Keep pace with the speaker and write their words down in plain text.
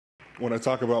When I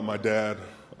talk about my dad,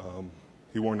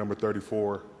 he wore number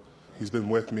 34. He's been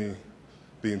with me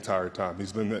the entire time.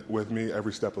 He's been with me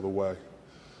every step of the way.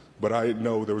 But I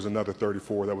know there was another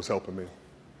 34 that was helping me.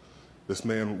 This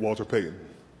man, Walter Payton.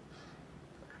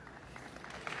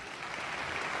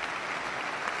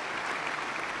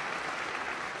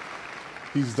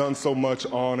 He's done so much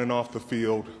on and off the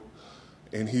field,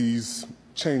 and he's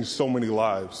changed so many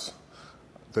lives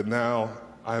that now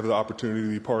I have the opportunity to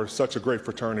be part of such a great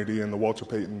fraternity and the Walter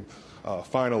Payton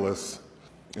finalists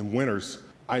and winners.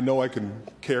 I know I can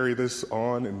carry this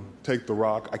on and take the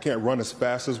rock. I can't run as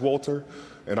fast as Walter,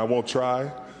 and I won't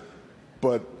try,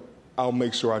 but I'll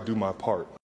make sure I do my part.